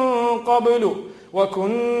من قبل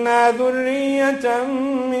وكنا ذرية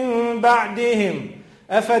من بعدهم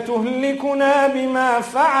أفتهلكنا بما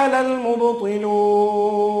فعل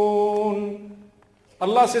المبطلون.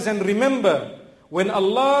 Allah says, and remember when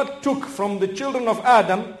Allah took from the children of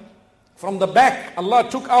Adam, from the back, Allah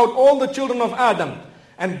took out all the children of Adam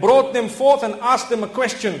and brought them forth and asked them a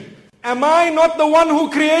question. Am I not the one who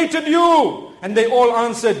created you? And they all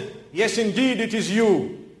answered, yes indeed it is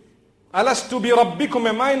you. Alastu bi rabbikum,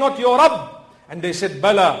 am I not your Rabb? And they said,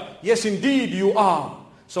 Bala, yes indeed you are.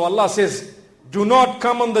 So Allah says, do not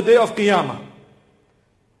come on the day of Qiyamah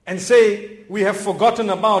and say, we have forgotten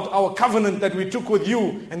about our covenant that we took with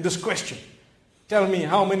you and this question. Tell me,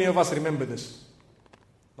 how many of us remember this?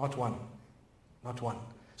 Not one. Not one.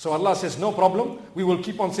 So Allah says, no problem. We will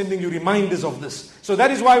keep on sending you reminders of this. So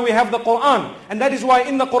that is why we have the Quran. And that is why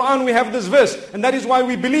in the Quran we have this verse. And that is why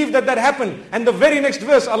we believe that that happened. And the very next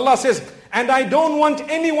verse, Allah says, and I don't want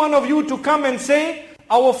any one of you to come and say,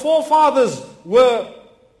 our forefathers were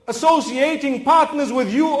associating partners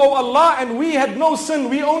with you, O Allah, and we had no sin,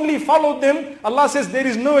 we only followed them. Allah says there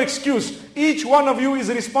is no excuse. Each one of you is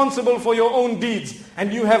responsible for your own deeds,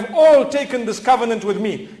 and you have all taken this covenant with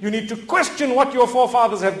me. You need to question what your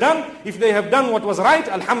forefathers have done. If they have done what was right,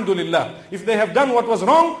 alhamdulillah. If they have done what was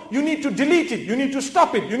wrong, you need to delete it, you need to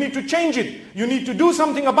stop it, you need to change it, you need to do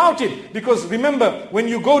something about it. Because remember, when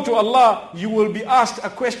you go to Allah, you will be asked a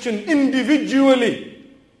question individually.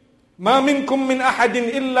 ما منكم من أحد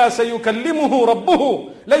إلا سيكلمه ربه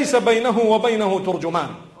ليس بينه وبينه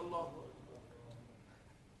ترجمان.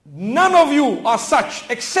 None of you are such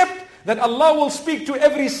except that Allah will speak to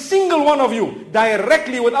every single one of you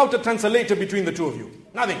directly without a translator between the two of you.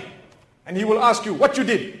 Nothing. And He will ask you what you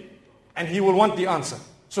did, and He will want the answer.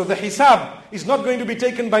 So the hisab is not going to be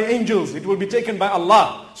taken by angels. It will be taken by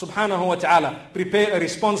Allah subhanahu wa ta'ala. Prepare a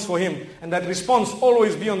response for Him. And that response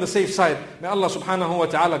always be on the safe side. May Allah subhanahu wa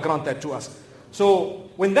ta'ala grant that to us. So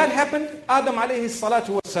when that happened, Adam alayhi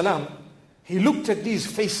salatu wasalam, he looked at these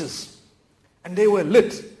faces and they were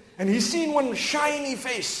lit. And he seen one shiny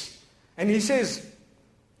face. And he says,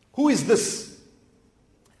 who is this?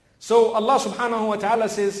 So Allah subhanahu wa ta'ala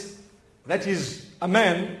says, that is a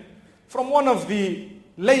man from one of the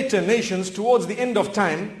later nations towards the end of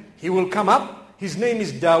time. He will come up. His name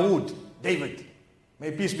is Dawood, David.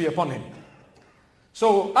 May peace be upon him.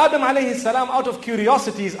 So Adam alayhi salam, out of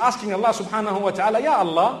curiosity, is asking Allah subhanahu wa ta'ala, Ya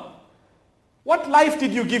Allah, what life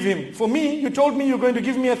did you give him? For me, you told me you're going to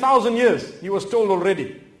give me 1,000 years. He was told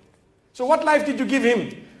already. So what life did you give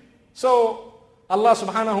him? So Allah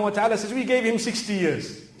subhanahu wa ta'ala says, we gave him 60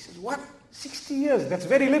 years. He says, what? 60 years? That's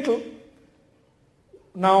very little.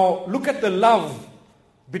 Now look at the love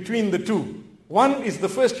between the two. One is the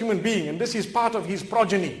first human being, and this is part of his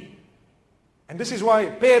progeny. And this is why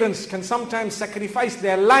parents can sometimes sacrifice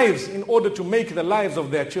their lives in order to make the lives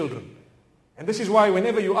of their children. And this is why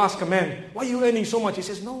whenever you ask a man, why are you earning so much? He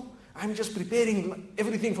says, no, I'm just preparing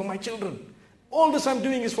everything for my children. All this I'm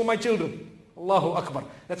doing is for my children. Allahu Akbar.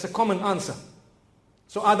 That's a common answer.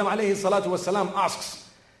 So Adam alayhi salatu wasalam asks,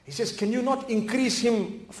 he says, can you not increase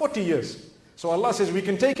him 40 years? So Allah says, we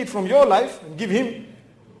can take it from your life and give him.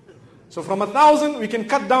 So from 1,000, we can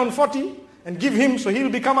cut down 40 and give him, so he'll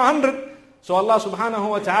become 100. So Allah subhanahu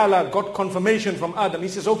wa ta'ala got confirmation from Adam. He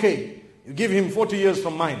says, okay, you give him 40 years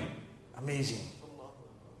from mine. Amazing.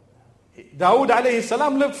 Dawood alayhi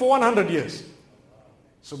salam lived for 100 years.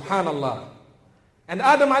 Subhanallah. And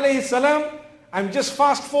Adam alayhi salam, I'm just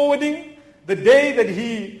fast forwarding the day that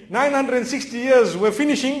 960 years were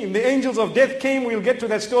finishing, and the angels of death came. We'll get to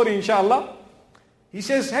that story inshallah. He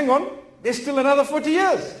says, hang on, there's still another 40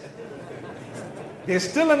 years. There's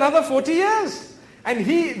still another 40 years. And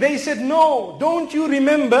they said, no, don't you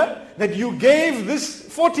remember that you gave this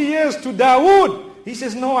 40 years to Dawood? He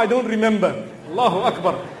says, no, I don't remember. Allahu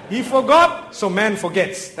Akbar. He forgot, so man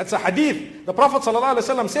forgets. That's a hadith. The Prophet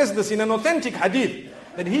ﷺ says this in an authentic hadith,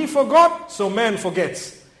 that he forgot, so man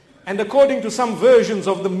forgets. And according to some versions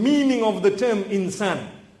of the meaning of the term insan,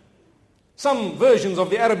 some versions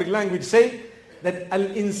of the Arabic language say that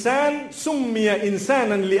al-insan summiya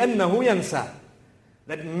insanan li'annahu yansa.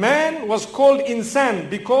 That man was called insan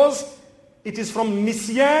because it is from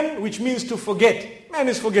nisyan, which means to forget. Man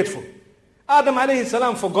is forgetful. Adam alayhi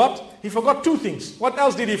salam forgot. He forgot two things. What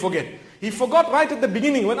else did he forget? He forgot right at the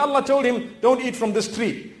beginning when Allah told him, don't eat from this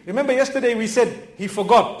tree. Remember yesterday we said he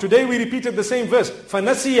forgot. Today we repeated the same verse.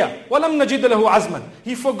 فَنَسِيَ وَلَمْ نَجِدَ لَهُ عَزْمًا.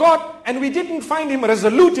 He forgot, and we didn't find him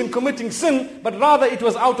resolute in committing sin, but rather it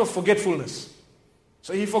was out of forgetfulness.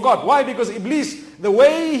 So he forgot. Why? Because Iblis, the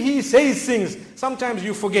way he says things, sometimes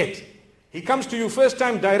you forget. He comes to you first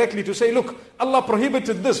time directly to say, look, Allah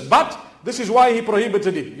prohibited this, but this is why he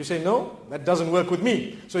prohibited it. You say, no, that doesn't work with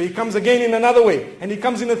me. So he comes again in another way, and he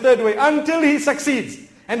comes in a third way, until he succeeds.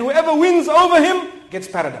 And whoever wins over him gets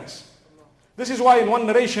paradise. This is why in one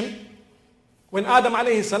narration, when Adam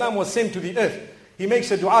alayhi salam was sent to the earth, he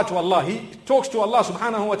makes a dua to Allah. He talks to Allah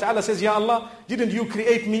subhanahu wa ta'ala, says, Ya Allah, didn't you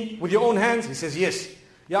create me with your own hands? He says, yes.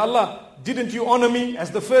 Ya Allah, didn't you honor me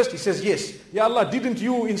as the first? He says, yes. Ya Allah, didn't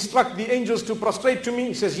you instruct the angels to prostrate to me?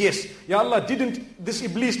 He says, yes. Ya Allah, didn't this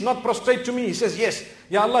Iblis not prostrate to me? He says, yes.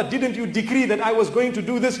 Ya Allah, didn't you decree that I was going to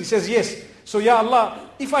do this? He says, yes. So Ya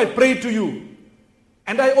Allah, if I pray to you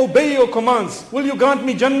and I obey your commands, will you grant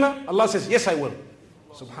me Jannah? Allah says, yes, I will.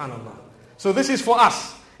 Subhanallah. So this is for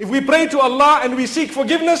us. If we pray to Allah and we seek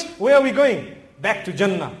forgiveness, where are we going? Back to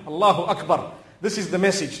Jannah. Allahu Akbar. This is the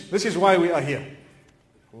message. This is why we are here.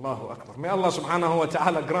 Allahu Akbar. May Allah subhanahu wa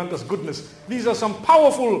ta'ala grant us goodness. These are some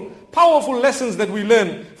powerful, powerful lessons that we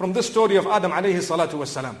learn from this story of Adam alayhi salatu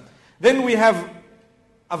wassalam. Then we have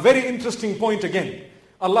a very interesting point again.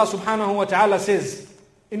 Allah subhanahu wa ta'ala says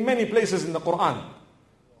in many places in the Quran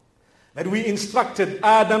that we instructed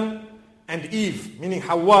Adam and Eve, meaning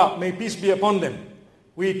Hawa, may peace be upon them.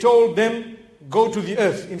 We told them, go to the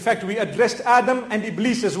earth. In fact, we addressed Adam and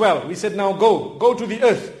Iblis as well. We said, now go to the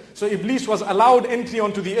earth. So Iblis was allowed entry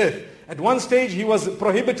onto the earth. At one stage, he was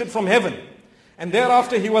prohibited from heaven. And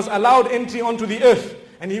thereafter, he was allowed entry onto the earth.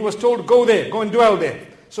 And he was told, go there, go and dwell there.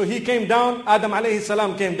 So he came down, Adam alayhi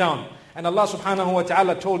salam came down. And Allah subhanahu wa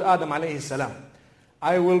ta'ala told Adam alayhi salam,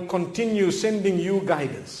 I will continue sending you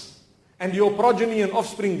guidance. And your progeny and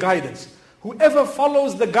offspring guidance. Whoever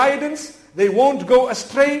follows the guidance, they won't go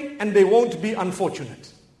astray and they won't be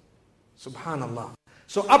unfortunate. Subhanallah.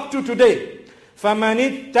 So up to today,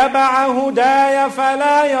 فَمَنِ اتَّبَعَ هُدَايَ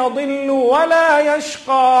فَلَا يَضِلُّ وَلَا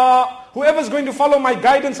يَشْقَى. Whoever's going to follow my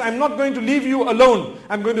guidance, I'm not going to leave you alone.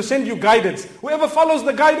 I'm going to send you guidance. Whoever follows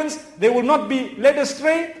the guidance, they will not be led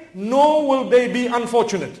astray, nor will they be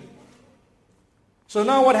unfortunate. So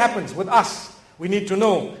now what happens with us? We need to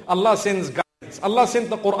know Allah sends guidance. Allah sent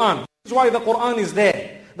the Quran. This is why the Quran is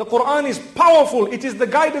there. The Quran is powerful. It is the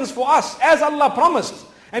guidance for us, as Allah promised.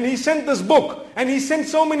 And He sent this book. And He sent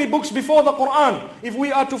so many books before the Quran. If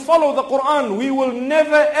we are to follow the Quran, we will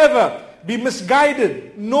never ever be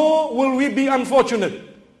misguided, nor will we be unfortunate.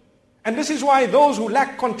 And this is why those who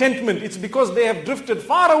lack contentment, it's because they have drifted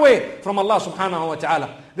far away from Allah subhanahu wa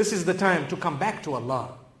ta'ala. This is the time to come back to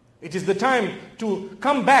Allah. It is the time to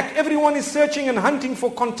come back. Everyone is searching and hunting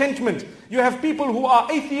for contentment. You have people who are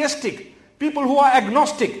atheistic, people who are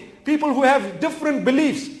agnostic. people who have different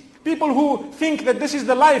beliefs, people who think that this is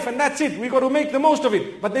the life and that's it, we got to make the most of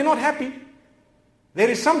it, but they're not happy. There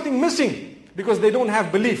is something missing because they don't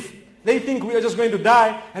have belief. They think we are just going to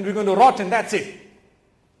die and we're going to rot and that's it.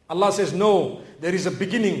 Allah says, no, there is a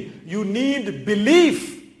beginning. You need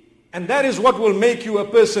belief, and that is what will make you a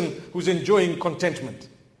person who's enjoying contentment.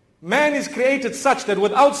 Man is created such that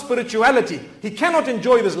without spirituality, he cannot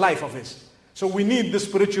enjoy this life of his. So we need this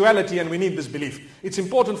spirituality and we need this belief. It's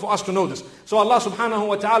important for us to know this. So Allah subhanahu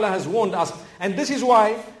wa ta'ala has warned us. And this is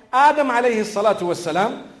why Adam alayhi salatu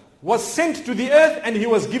wasalam was sent to the earth and he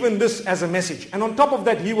was given this as a message. And on top of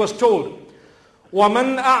that he was told,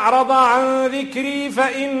 وَمَنْ أَعْرَضَ عَنْ ذِكْرِي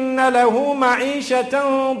فَإِنَّ لَهُ مَعِيشَةً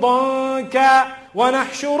ضَنْكًا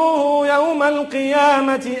وَنَحْشُرُهُ يَوْمَ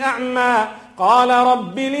الْقِيَامَةِ أَعْمَى قال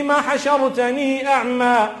رب لم حشرتني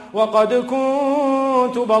أعمى وقد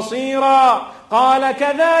كنت بصيرا قال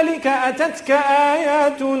كذلك أتتك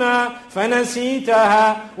آياتنا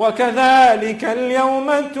فنسيتها وكذلك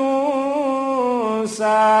اليوم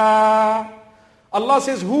تنسى. Allah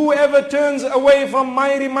says, whoever turns away from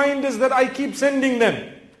my reminders that I keep sending them,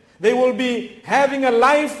 they will be having a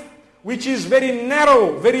life which is very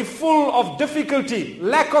narrow, very full of difficulty,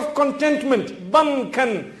 lack of contentment,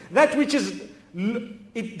 bankan, that which is,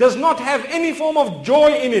 it does not have any form of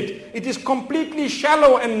joy in it. It is completely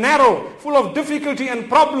shallow and narrow, full of difficulty and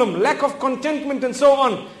problem, lack of contentment and so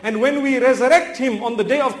on. And when we resurrect him on the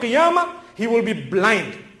day of Qiyamah, he will be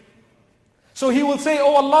blind. So he will say,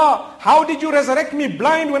 oh Allah, how did you resurrect me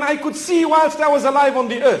blind when I could see whilst I was alive on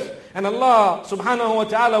the earth? And Allah subhanahu wa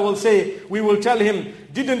ta'ala will say, we will tell him,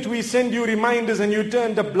 didn't we send you reminders and you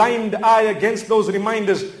turned a blind eye against those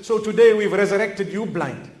reminders? So today we've resurrected you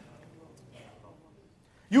blind.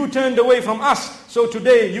 You turned away from us, so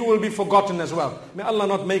today you will be forgotten as well. May Allah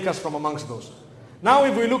not make us from amongst those. Now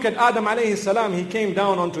if we look at Adam alayhi salam, he came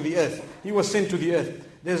down onto the earth. He was sent to the earth.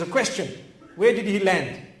 There's a question. Where did he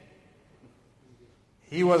land?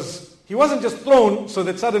 He wasn't just thrown so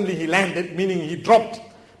that suddenly he landed, meaning he dropped.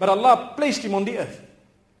 But Allah placed him on the earth.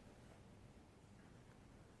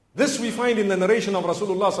 This we find in the narration of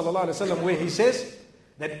Rasulullah sallallahu alaihi wasallam, where he says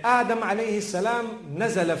that Adam alayhi salam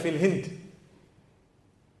nazala fil Hind.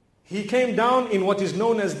 He came down in what is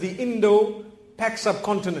known as the Indo-Pak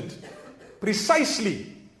subcontinent,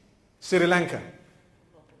 precisely Sri Lanka.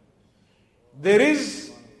 There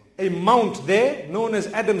is a mount there known as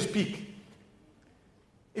Adam's Peak.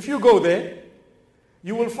 If you go there,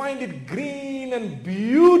 you will find it green and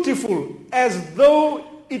beautiful as though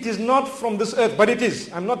it is not from this earth, but it is.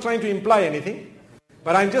 I'm not trying to imply anything,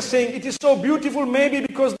 but I'm just saying it is so beautiful maybe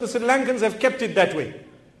because the Sri Lankans have kept it that way.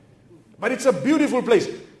 But it's a beautiful place.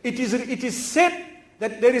 It is said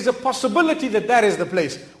that there is a possibility that that is the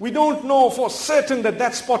place. We don't know for certain that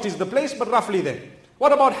that spot is the place, but roughly there.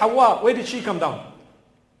 What about Hawa? Where did she come down?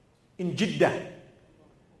 In Jeddah.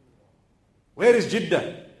 Where is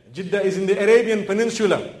Jeddah? Jeddah is in the Arabian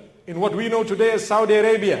Peninsula, in what we know today as Saudi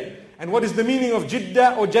Arabia. And what is the meaning of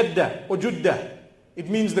Jeddah or Jeddah or Juddah? It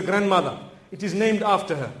means the grandmother. It is named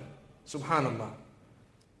after her. Subhanallah.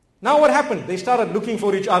 Now what happened? They started looking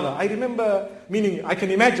for each other. I remember, meaning I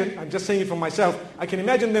can imagine, I'm just saying it for myself, I can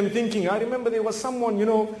imagine them thinking, I remember there was someone,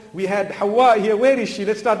 we had Hawa here, where is she?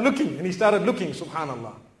 Let's start looking. And he started looking,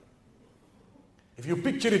 subhanallah. If you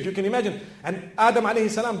picture it, you can imagine. And Adam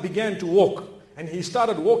alayhi salam began to walk. And he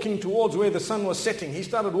started walking towards where the sun was setting. He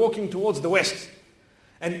started walking towards the west.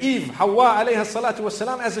 And Eve, Hawa alayha salatu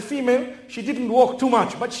wasalam, as a female, she didn't walk too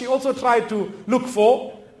much, but she also tried to look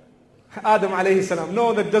for Adam alayhi salam.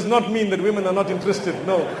 No, that does not mean that women are not interested.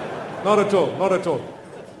 No, not at all, not at all.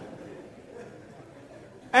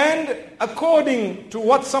 And according to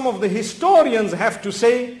what some of the historians have to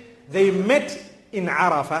say, they met in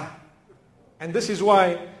Arafah. And this is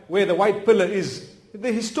why, where the white pillar is,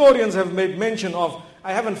 the historians have made mention of,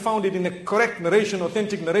 I haven't found it in a correct narration,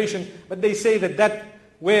 authentic narration, but they say that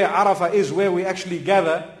where Arafah is, where we actually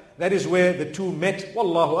gather, that is where the two met.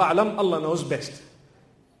 Wallahu a'lam, Allah knows best.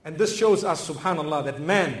 And this shows us, subhanallah, that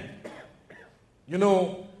man,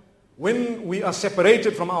 when we are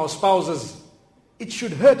separated from our spouses, it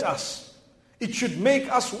should hurt us. It should make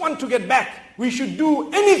us want to get back. We should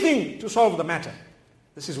do anything to solve the matter.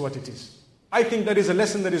 This is what it is. I think that is a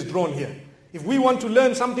lesson that is drawn here. If we want to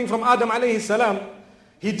learn something from Adam alayhi salam,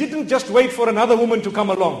 he didn't just wait for another woman to come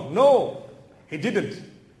along. No, he didn't.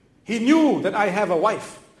 He knew that I have a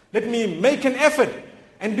wife. Let me make an effort.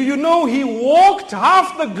 And do you know, he walked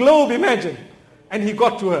half the globe, imagine, and he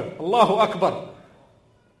got to her. Allahu Akbar.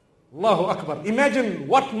 Allahu Akbar. Imagine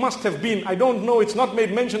what must have been, I don't know, it's not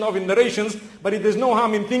made mention of in narrations, but there's no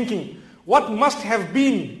harm in thinking. What must have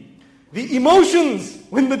been The emotions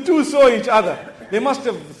when the two saw each other. They must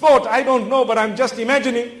have thought, I don't know, but I'm just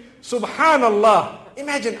imagining. Subhanallah.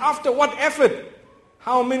 Imagine after what effort,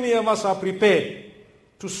 how many of us are prepared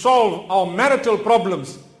to solve our marital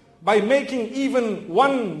problems by making even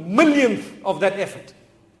 1/1,000,000th of that effort.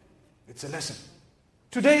 It's a lesson.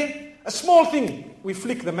 Today, a small thing, we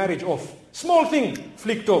flick the marriage off. Small thing,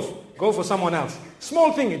 flicked off. Go for someone else.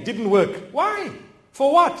 Small thing, it didn't work. Why?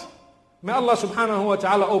 For what? May Allah subhanahu wa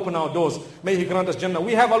ta'ala open our doors. May He grant us Jannah.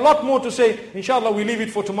 We have a lot more to say. Inshallah, we leave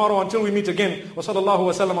it for tomorrow until we meet again. Wa sallallahu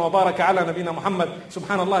wa sallam wa baraka ala nabina Muhammad.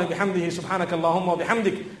 Subhanallah bihamdihi, subhanaka Allahumma wa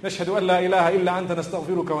bihamdik. Nashhadu an la ilaha illa anta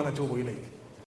nastaghfiruka wa natubu ilayk.